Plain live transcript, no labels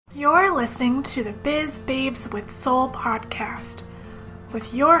You're listening to the Biz Babes with Soul podcast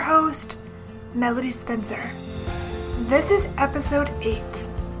with your host, Melody Spencer. This is episode 8.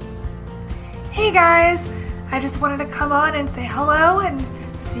 Hey guys, I just wanted to come on and say hello and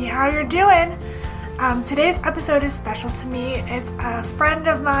see how you're doing. Today's episode is special to me. It's a friend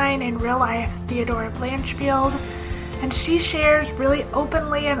of mine in real life, Theodora Blanchfield, and she shares really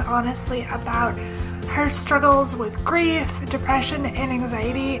openly and honestly about her struggles with grief, depression, and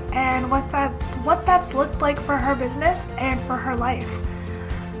anxiety, and what that's looked like for her business and for her life.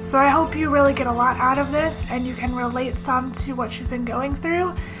 So I hope you really get a lot out of this and you can relate some to what she's been going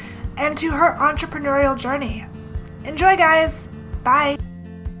through and to her entrepreneurial journey. Enjoy, guys. Bye.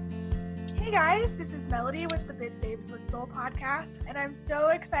 Hey guys, this is Melody with the Biz Babes with Soul podcast, and I'm so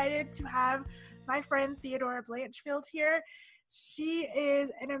excited to have my friend Theodora Blanchfield here. She is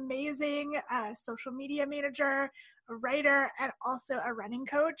an amazing social media manager, a writer, and also a running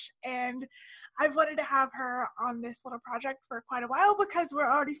coach. And I've wanted to have her on this little project for quite a while because we're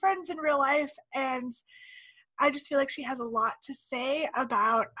already friends in real life. And I just feel like she has a lot to say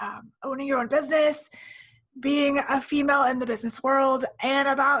about owning your own business, being a female in the business world, and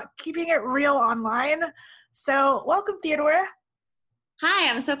about keeping it real online. So welcome, Theodora.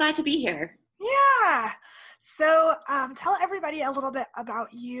 Hi, I'm so glad to be here. Yeah. So tell everybody a little bit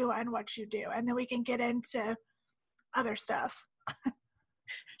about you and what you do, and then we can get into other stuff.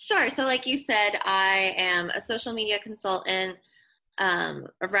 Sure. So like you said, I am a social media consultant, a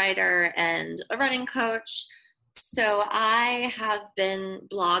writer, and a running coach. So I have been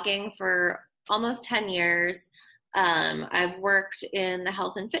blogging for almost 10 years. I've worked in the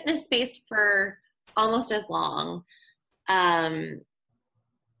health and fitness space for almost as long.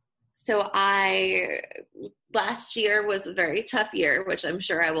 So last year was a very tough year, which I'm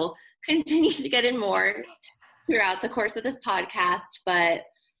sure I will continue to get in more throughout the course of this podcast. But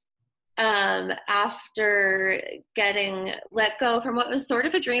after getting let go from what was sort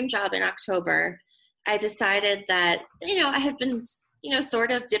of a dream job in October, I decided that, I had been, sort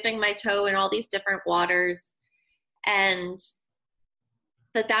of dipping my toe in all these different waters, and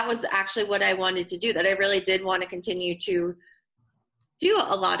that was actually what I wanted to do, that I really did want to continue to do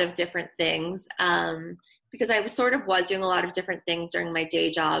a lot of different things, because I was doing a lot of different things during my day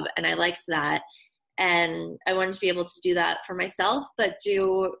job, and I liked that. And I wanted to be able to do that for myself, but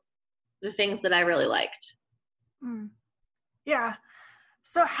do the things that I really liked. Yeah.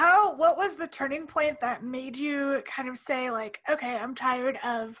 So what was the turning point that made you kind of say like, okay, I'm tired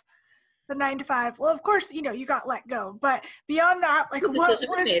of the 9 to 5? Well, of course, you got let go, but beyond that, like what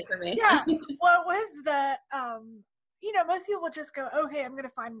was made for me. Yeah. What was the, most people would just go, okay, I'm going to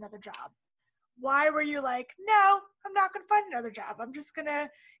find another job. Why were you like, no, I'm not going to find another job. I'm just going to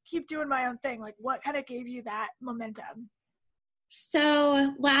keep doing my own thing. Like what kind of gave you that momentum?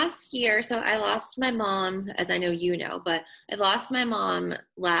 So last year, I lost my mom, as I know you know, but I lost my mom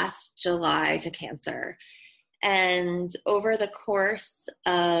last July to cancer. And over the course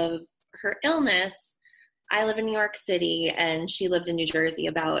of her illness, I live in New York City and she lived in New Jersey,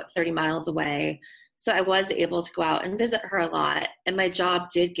 about 30 miles away. So I was able to go out and visit her a lot. And my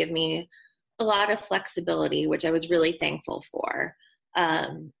job did give me a lot of flexibility, which I was really thankful for.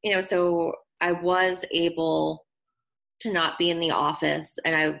 So I was able to not be in the office,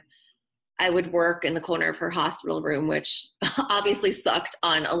 and I would work in the corner of her hospital room, which obviously sucked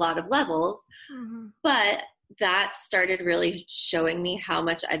on a lot of levels. Mm-hmm. But that started really showing me how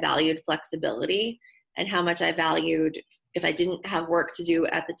much I valued flexibility and how much I valued, if I didn't have work to do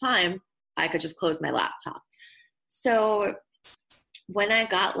at the time, I could just close my laptop. So when I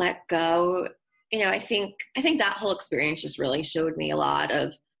got let go, I think that whole experience just really showed me a lot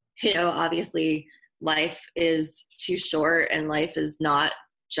of, obviously life is too short and life is not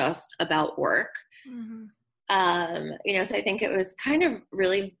just about work. Mm-hmm. So I think it was kind of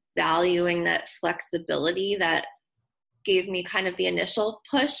really valuing that flexibility that gave me kind of the initial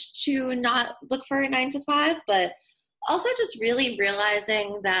push to not look for a 9 to 5, but also just really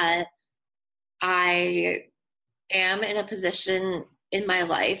realizing that I am in a position in my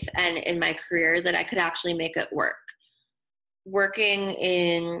life and in my career that I could actually make it work. Working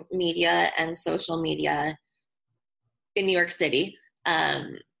in media and social media in New York City,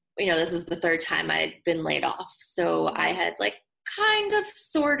 this was the third time I'd been laid off. So I had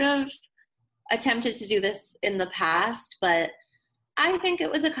sort of attempted to do this in the past, but I think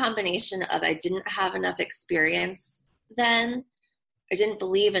it was a combination of I didn't have enough experience then. I didn't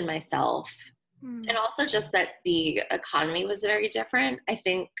believe in myself. And also just that the economy was very different. I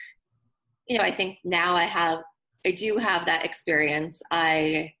think now I do have that experience.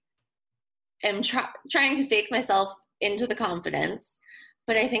 I am trying to fake myself into the confidence.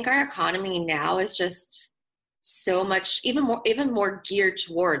 But I think our economy now is just so much, even more geared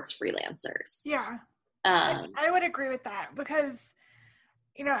towards freelancers. Yeah. I would agree with that because,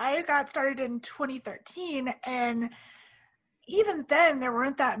 I got started in 2013, and even then there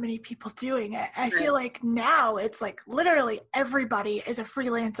weren't that many people doing it. I feel like now it's like literally everybody is a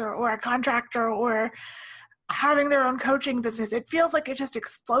freelancer or a contractor or having their own coaching business. It feels like it just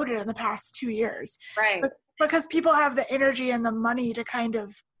exploded in the past 2 years. Right. Because people have the energy and the money to kind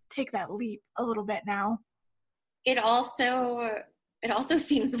of take that leap a little bit now. It also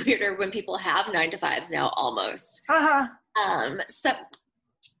seems weirder when people have 9-to-5s now almost. So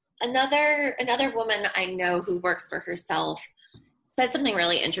another woman I know who works for herself said something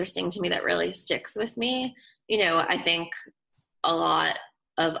really interesting to me that really sticks with me. I think a lot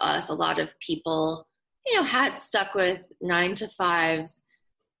of people, had stuck with 9-to-5s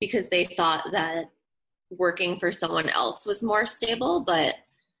because they thought that working for someone else was more stable. But,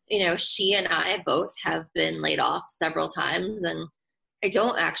 she and I both have been laid off several times, and I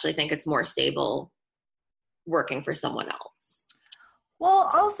don't actually think it's more stable working for someone else.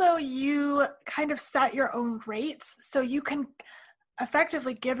 Well, also you kind of set your own rates so you can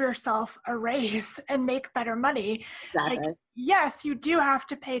effectively give yourself a raise and make better money. Exactly. Like, yes, you do have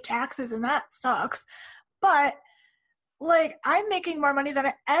to pay taxes and that sucks, but like I'm making more money than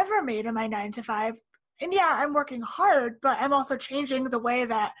I ever made in my 9-to-5. And yeah, I'm working hard, but I'm also changing the way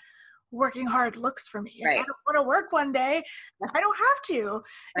that working hard looks for me. Right. If I don't want to work one day, I don't have to.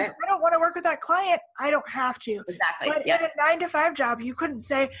 Right. If I don't want to work with that client, I don't have to. Exactly. But in a 9-to-5 job, you couldn't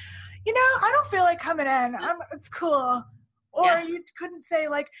say, I don't feel like coming in. It's cool. Or you couldn't say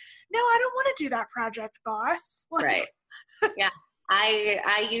like, no, I don't want to do that project, boss. Right. Yeah.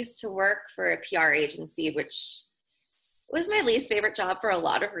 I used to work for a PR agency, which was my least favorite job for a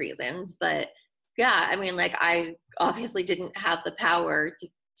lot of reasons. But yeah, I mean, like I obviously didn't have the power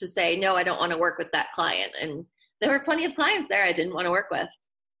to say, no, I don't want to work with that client. And there were plenty of clients there I didn't want to work with.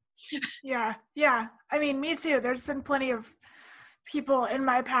 Yeah. I mean, me too. There's been plenty of people in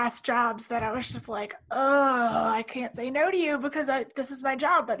my past jobs that I was just like, oh, I can't say no to you because this is my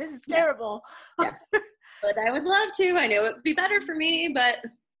job, but this is terrible. Yeah. But I would love to. I know it would be better for me, but.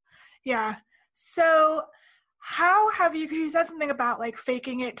 Yeah. So how have you said something about like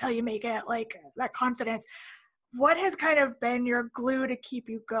faking it till you make it, like that confidence. What has kind of been your glue to keep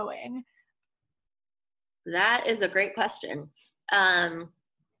you going? That is a great question. And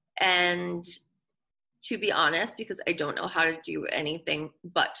to be honest, because I don't know how to do anything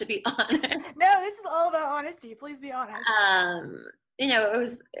but to be honest. No, this is all about honesty. Please be honest.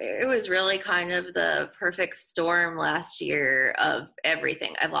 It was really kind of the perfect storm last year of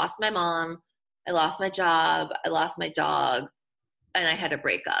everything. I lost my mom, I lost my job, I lost my dog, and I had a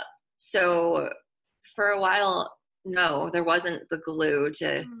breakup. So for a while, no, there wasn't the glue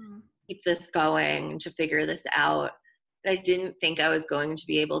to keep this going, to figure this out. I didn't think I was going to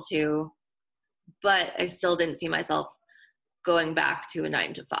be able to, but I still didn't see myself going back to a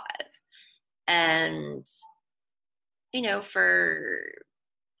 9-to-5. And, for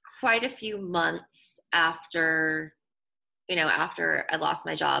quite a few months after I lost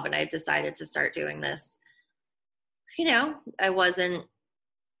my job and I decided to start doing this, I wasn't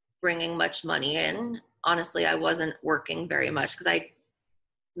bringing much money in. Honestly, I wasn't working very much because I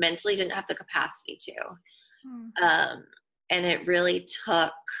mentally didn't have the capacity to. And it really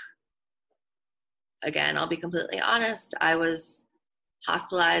took, again, I'll be completely honest, I was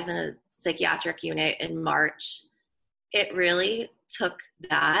hospitalized in a psychiatric unit in March. It really took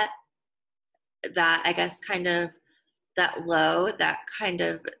that I guess kind of that low, that kind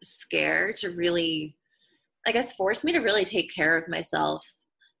of scare to really, I guess, force me to really take care of myself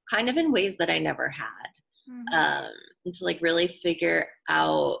kind of in ways that I never had. And to like really figure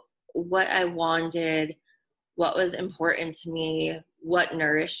out what I wanted, what was important to me, what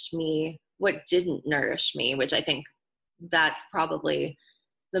nourished me, what didn't nourish me, which I think that's probably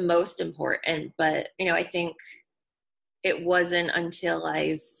the most important. But, I think it wasn't until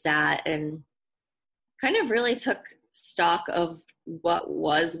I sat and kind of really took stock of what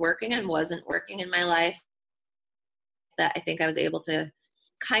was working and wasn't working in my life that I think I was able to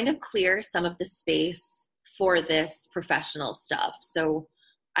kind of clear some of the space for this professional stuff. So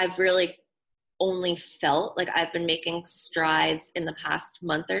I've really only felt like I've been making strides in the past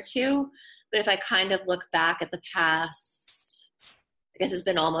month or two. But if I kind of look back at the past, I guess it's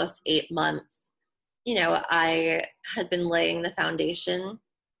been almost 8 months, I had been laying the foundation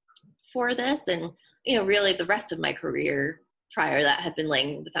for this. And, really the rest of my career prior to that had been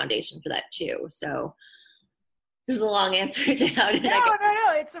laying the foundation for that too. So this is a long answer to how did No,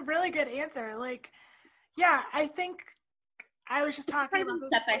 it's a really good answer. Like, yeah, I think I was just talking about this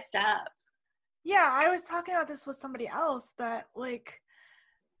step by step. Yeah, I was talking about this with somebody else that like,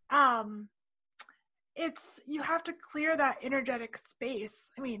 it's, you have to clear that energetic space.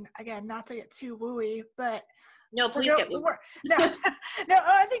 I mean, again, not to get too wooey, but no, please get woo. No, no,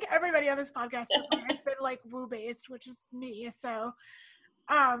 I think everybody on this podcast so far has been like woo based, which is me. So,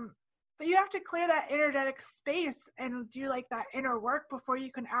 but you have to clear that energetic space and do like that inner work before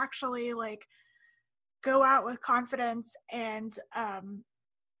you can actually like go out with confidence and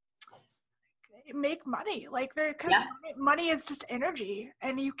make money. Like there, because money is just energy,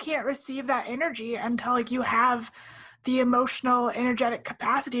 and you can't receive that energy until like you have the emotional, energetic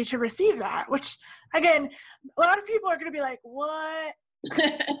capacity to receive that. Which, again, a lot of people are going to be like, "What?"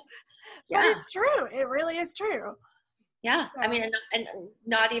 But it's true. It really is true. Yeah. So. I mean, and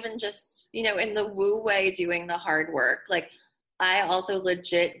not even just, you know, in the woo way doing the hard work. Like, I also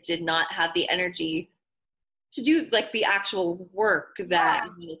legit did not have the energy to do like the actual work that I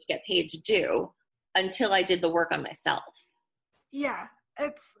needed to get paid to do until I did the work on myself. Yeah,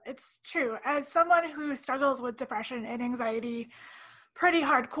 it's true. As someone who struggles with depression and anxiety pretty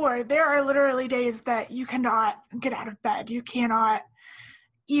hardcore, there are literally days that you cannot get out of bed. You cannot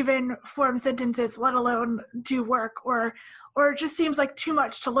even form sentences, let alone do work, or it just seems like too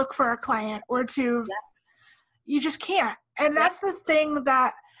much to look for a client or to, you just can't. And that's the thing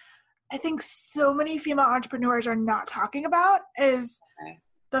that I think so many female entrepreneurs are not talking about is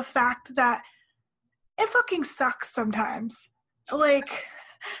the fact that it fucking sucks sometimes. Like,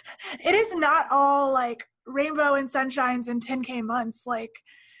 it is not all like rainbow and sunshines and 10K months. Like,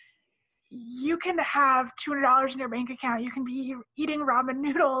 you can have $200 in your bank account. You can be eating ramen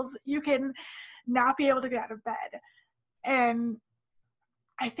noodles. You can not be able to get out of bed. And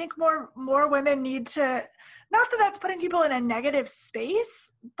I think more women need to, not that that's putting people in a negative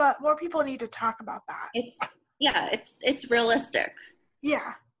space, but more people need to talk about that. It's realistic.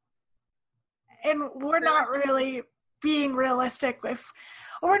 Yeah. And we're not really being realistic or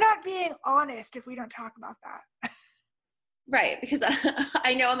we're not being honest if we don't talk about that. Right. Because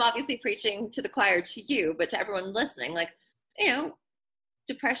I know I'm obviously preaching to the choir to you, but to everyone listening, like, you know,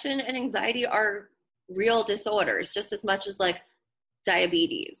 depression and anxiety are real disorders just as much as like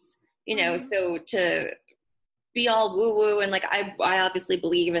diabetes, you know, so to be all woo woo and like, I obviously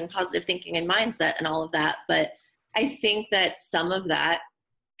believe in positive thinking and mindset and all of that, but I think that some of that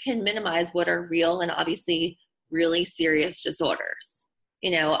can minimize what are real and obviously really serious disorders.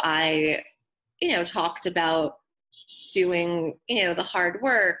 You know, I, you know, talked about doing, you know, the hard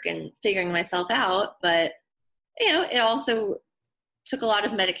work and figuring myself out, but, you know, it also took a lot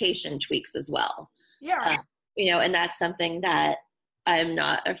of medication tweaks as well. Yeah. You know, and that's something that I'm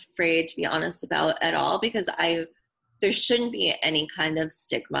not afraid to be honest about at all, because there shouldn't be any kind of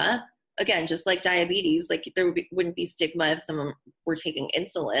stigma. Again, just like diabetes, like there wouldn't be stigma if someone were taking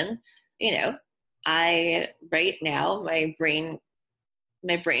insulin. You know, right now, my brain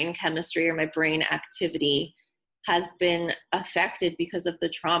chemistry or my brain activity has been affected because of the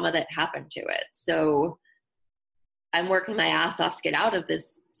trauma that happened to it. So I'm working my ass off to get out of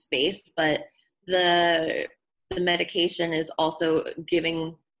this space, but the medication is also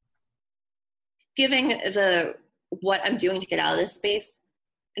giving what I'm doing to get out of this space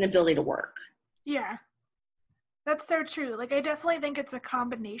an ability to work. Yeah, that's so true. Like, I definitely think it's a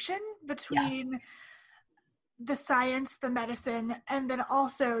combination between the science, the medicine, and then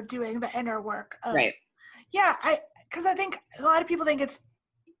also doing the inner work of, right. Yeah, because I think a lot of people think it's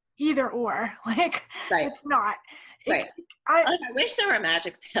either or. Like, it's not. Right. I wish there were a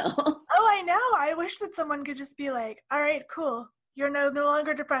magic pill. Oh, I know. I wish that someone could just be like, all right, cool. You're no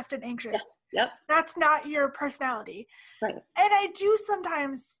longer depressed and anxious. Yes. Yep. That's not your personality. Right. And I do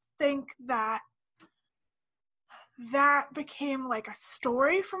sometimes think that became like a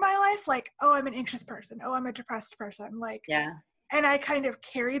story for my life. Like, oh, I'm an anxious person. Oh, I'm a depressed person. Like, yeah. And I kind of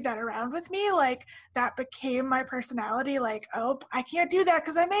carried that around with me. Like, that became my personality. Like, oh, I can't do that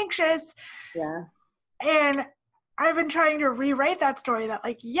because I'm anxious. Yeah. And I've been trying to rewrite that story that,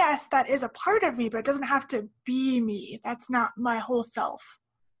 like, yes, that is a part of me, but it doesn't have to be me. That's not my whole self.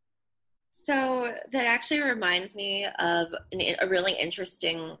 So that actually reminds me of a really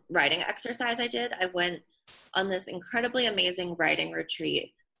interesting writing exercise I did. I went on this incredibly amazing writing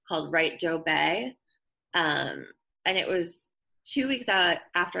retreat called Write Dough Bay. And it was 2 weeks out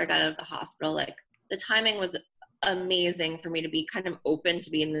after I got out of the hospital. Like, the timing was amazing for me to be kind of open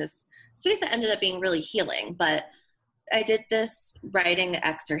to be in this space that ended up being really healing. But I did this writing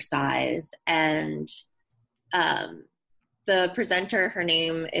exercise, and the presenter, her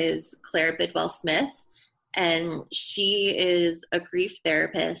name is Claire Bidwell Smith, And she is a grief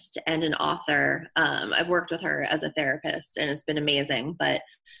therapist and an author. I've worked with her as a therapist and it's been amazing, but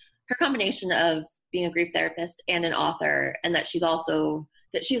her combination of being a grief therapist and an author, and that she's lost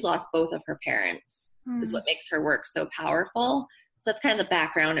both of her parents, is what makes her work so powerful. So that's kind of the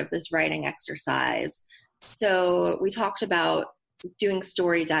background of this writing exercise. So we talked about doing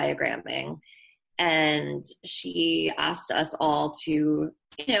story diagramming, and she asked us all to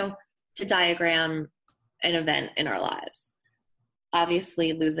diagram an event in our lives.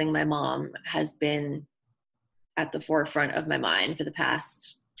 Obviously, losing my mom has been at the forefront of my mind for the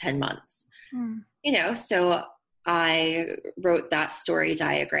past 10 months. So I wrote that story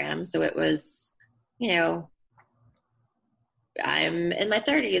diagram. So it was, I'm in my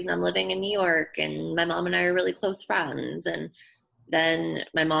 30s and I'm living in New York and my mom and I are really close friends. And then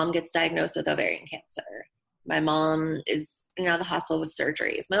my mom gets diagnosed with ovarian cancer. My mom is in and out of the hospital with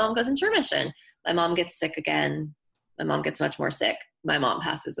surgeries. My mom goes into remission. My mom gets sick again. My mom gets much more sick. My mom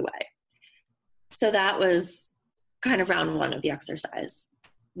passes away. So that was kind of round one of the exercise.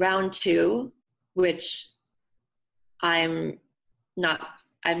 Round two, which I'm not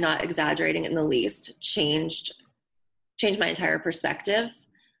exaggerating in the least, changed my entire perspective.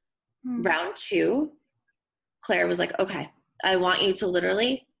 Round two, Claire was like, okay, I want you to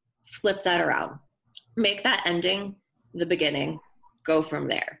literally flip that around. Make that ending the beginning. Go from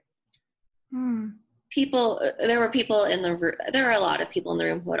there. There were a lot of people in the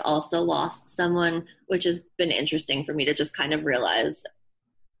room who had also lost someone, which has been interesting for me to just kind of realize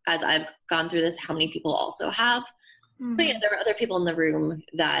as I've gone through this, how many people also have. But yeah, there were other people in the room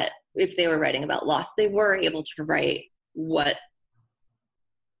that if they were writing about loss, they were able to write what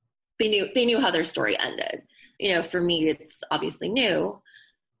they knew how their story ended. For me, it's obviously new,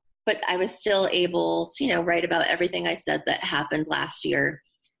 but I was still able to, write about everything I said that happened last year,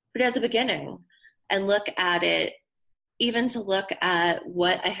 but as a beginning, and look at it, even to look at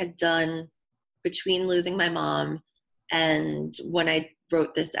what I had done between losing my mom and when I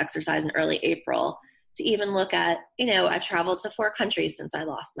wrote this exercise in early April, to even look at, I've traveled to 4 countries since I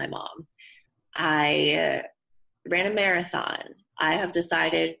lost my mom. I ran a marathon. I have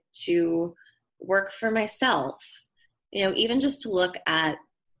decided to work for myself, even just to look at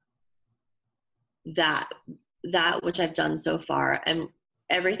that which I've done so far and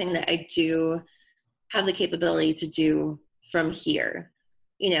everything that I do have the capability to do from here,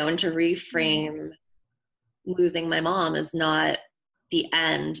 and to reframe losing my mom is not the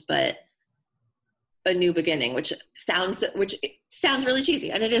end, but a new beginning, which sounds really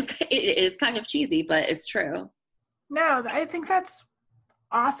cheesy. And it is kind of cheesy, but it's true. No, I think that's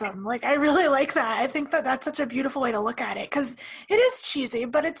awesome. Like, I really like that. I think that that's such a beautiful way to look at it, because it is cheesy,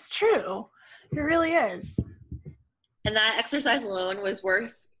 but it's true. It really is. And that exercise alone was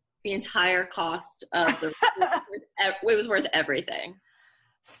worth the entire cost of it was worth everything.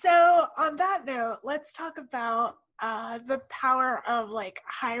 So on that note, let's talk about the power of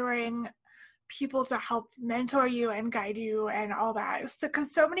hiring people to help mentor you and guide you and all that. So,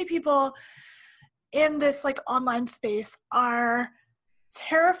 because so many people in this online space are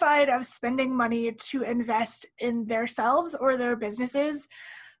terrified of spending money to invest in themselves or their businesses.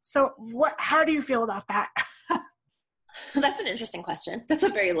 So how do you feel about that? That's an interesting question. That's a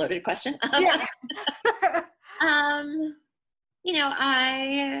very loaded question. Yeah. I'm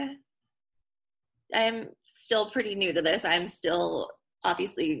still pretty new to this. I'm still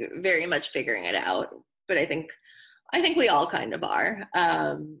obviously very much figuring it out, but I think we all kind of are.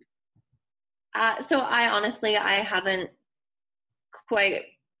 So I haven't quite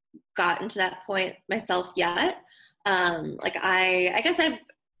gotten to that point myself yet. I guess I've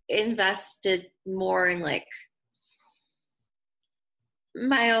invested more in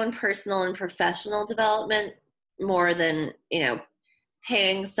my own personal and professional development more than,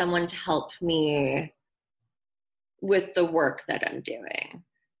 paying someone to help me with the work that I'm doing.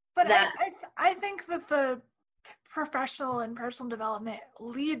 But I think that the professional and personal development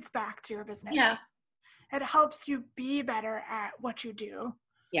leads back to your business. Yeah. It helps you be better at what you do.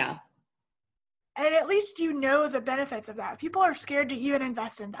 Yeah. And at least the benefits of that. People are scared to even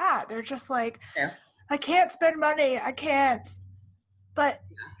invest in that. They're just like, yeah. I can't spend money. I can't. But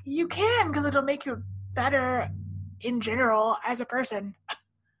you can, because it'll make you better in general as a person.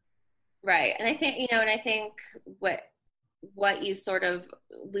 Right. And I think, what you sort of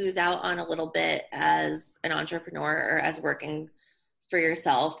lose out on a little bit as an entrepreneur or as working for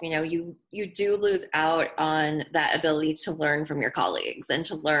yourself, you do lose out on that ability to learn from your colleagues and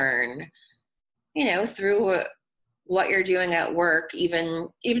to learn, through what you're doing at work. Even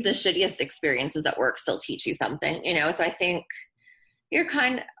the shittiest experiences at work still teach you something, so I think you're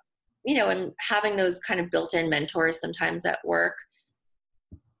and having those kind of built-in mentors sometimes at work,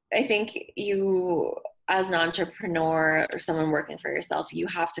 I think you, as an entrepreneur or someone working for yourself, you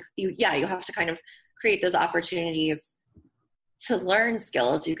have to kind of create those opportunities to learn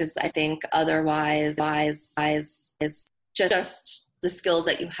skills, because I think otherwise is just the skills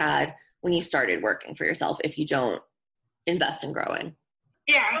that you had when you started working for yourself if you don't invest in growing.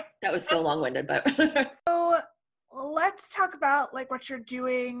 Yeah. That was so long-winded, but So let's talk about like what you're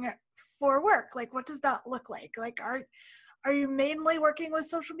doing for work. Like, what does that look like? Like, are you mainly working with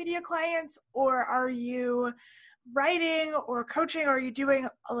social media clients, or are you writing or coaching, or are you doing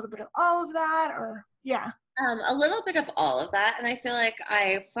a little bit of all of that? Or yeah. a little bit of all of that. And I feel like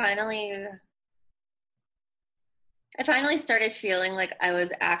I finally started feeling like I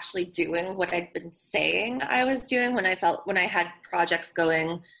was actually doing what I'd been saying I was doing when I had projects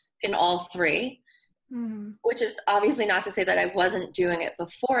going in all three, which is obviously not to say that I wasn't doing it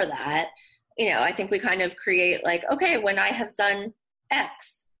before that. I think we kind of create like, okay, when I have done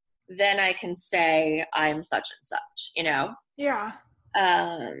X, then I can say I'm such and such, Yeah.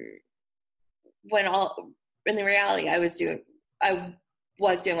 In the reality, I was doing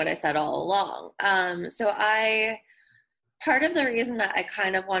what I said all along. So part of the reason that I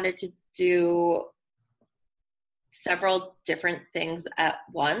kind of wanted to do several different things at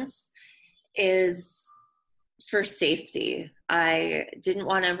once is for safety. I didn't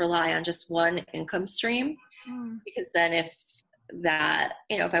want to rely on just one income stream, because then if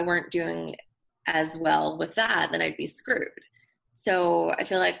I weren't doing as well with that, then I'd be screwed. So I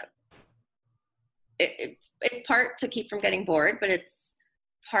feel like it's part to keep from getting bored, but it's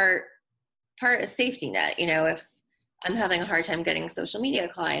part a safety net. If I'm having a hard time getting social media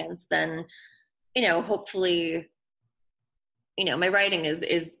clients, then hopefully my writing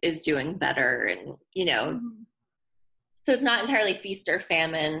is doing better, and so it's not entirely feast or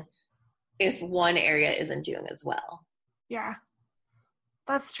famine if one area isn't doing as well. Yeah,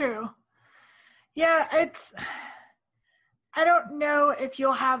 that's true. Yeah, I don't know if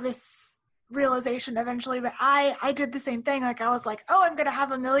you'll have this realization eventually, but I did the same thing. Like, I was like, oh, I'm going to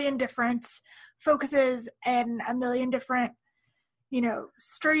have a million different focuses and a million different,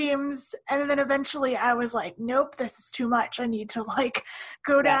 streams. And then eventually I was like, nope, this is too much. I need to like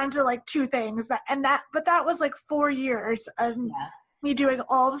go down to like two things. But that was like 4 years of me doing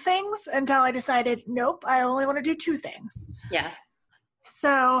all the things until I decided, nope, I only want to do two things. Yeah.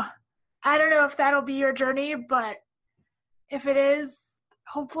 So I don't know if that'll be your journey, but if it is,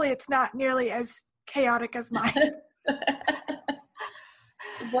 hopefully it's not nearly as chaotic as mine.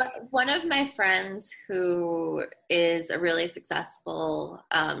 One of my friends who is a really successful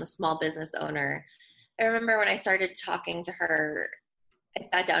small business owner, I remember when I started talking to her, I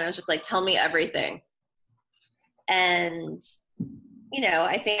sat down and I was just like, tell me everything. And,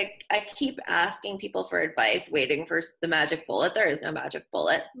 I think I keep asking people for advice, waiting for the magic bullet. There is no magic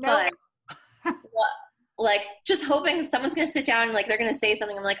bullet. No. But like just hoping someone's going to sit down and like they're going to say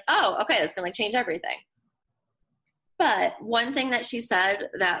something. I'm like, oh, okay, that's going to like change everything. But one thing that she said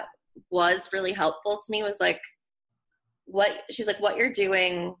that was really helpful to me was like, what you're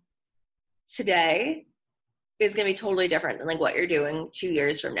doing today is going to be totally different than like what you're doing 2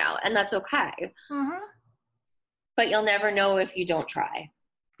 years from now. And that's okay. Mm-hmm. But you'll never know if you don't try.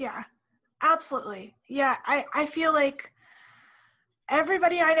 Yeah, absolutely. Yeah. I feel like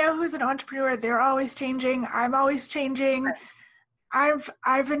everybody I know who's an entrepreneur, they're always changing. I'm always changing. Right.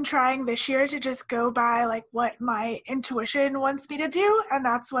 I've been trying this year to just go by like what my intuition wants me to do, and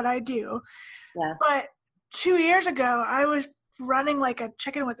that's what I do. Yeah. But 2 years ago, I was running like a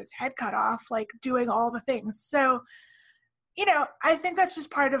chicken with its head cut off, like doing all the things. So, I think that's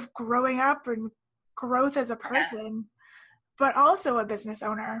just part of growing up and growth as a person, but also a business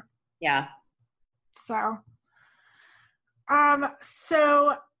owner. Yeah. So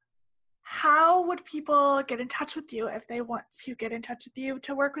how would people get in touch with you if they want to get in touch with you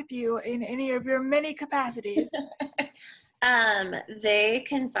to work with you in any of your many capacities? They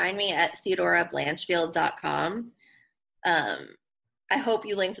can find me at TheodoraBlanchfield.com. I hope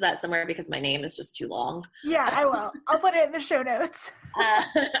you link to that somewhere because my name is just too long. Yeah, I will. I'll put it in the show notes.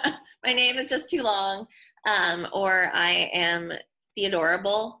 My name is just too long. Or I am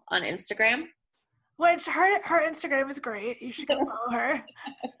Theodorable on Instagram. Which her Instagram is great. You should go follow her.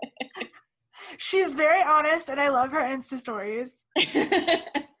 She's very honest, and I love her Insta stories.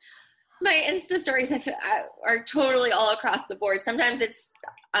 My Insta stories are totally all across the board. Sometimes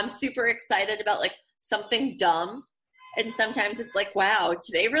I'm super excited about like something dumb, and sometimes it's like, wow,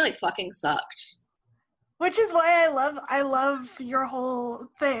 today really fucking sucked. Which is why I love your whole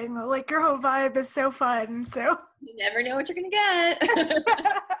thing. Like, your whole vibe is so fun. So you never know what you're gonna get.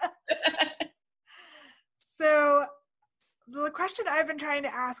 So the question I've been trying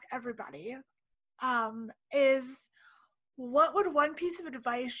to ask everybody is, what would one piece of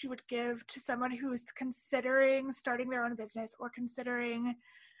advice you would give to someone who's considering starting their own business or considering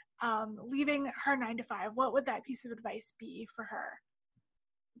leaving her 9-to-5? What would that piece of advice be for her?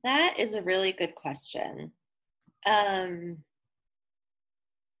 That is a really good question. I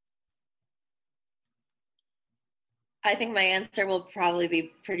think my answer will probably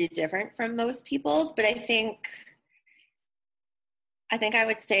be pretty different from most people's, but I think I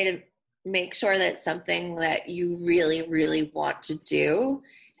would say to make sure that it's something that you really, really want to do,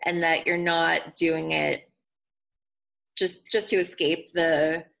 and that you're not doing it just to escape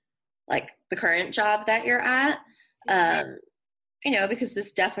the current job that you're at. Because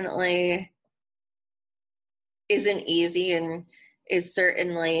this definitely isn't easy and is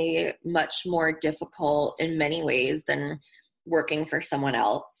certainly much more difficult in many ways than working for someone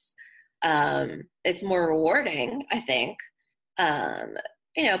else. It's more rewarding, I think. But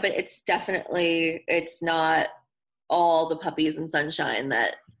it's not all the puppies and sunshine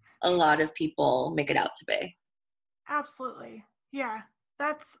that a lot of people make it out to be. Absolutely. Yeah,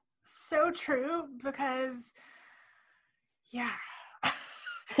 that's so true because,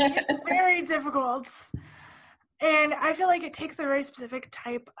 it's very difficult. And I feel like it takes a very specific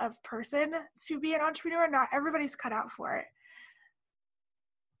type of person to be an entrepreneur. Not everybody's cut out for it.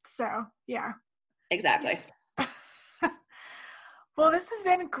 So, yeah. Exactly. Well, this has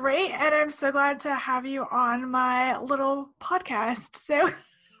been great, and I'm so glad to have you on my little podcast. So,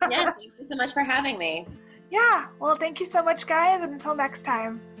 yeah, thank you so much for having me. Yeah, well, thank you so much, guys, and until next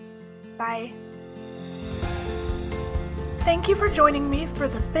time, bye. Thank you for joining me for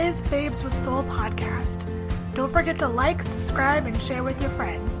the Biz Babes with Soul podcast. Don't forget to like, subscribe, and share with your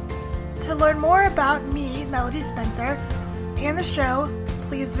friends. To learn more about me, Melody Spencer, and the show,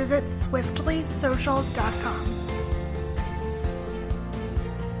 please visit swiftlysocial.com.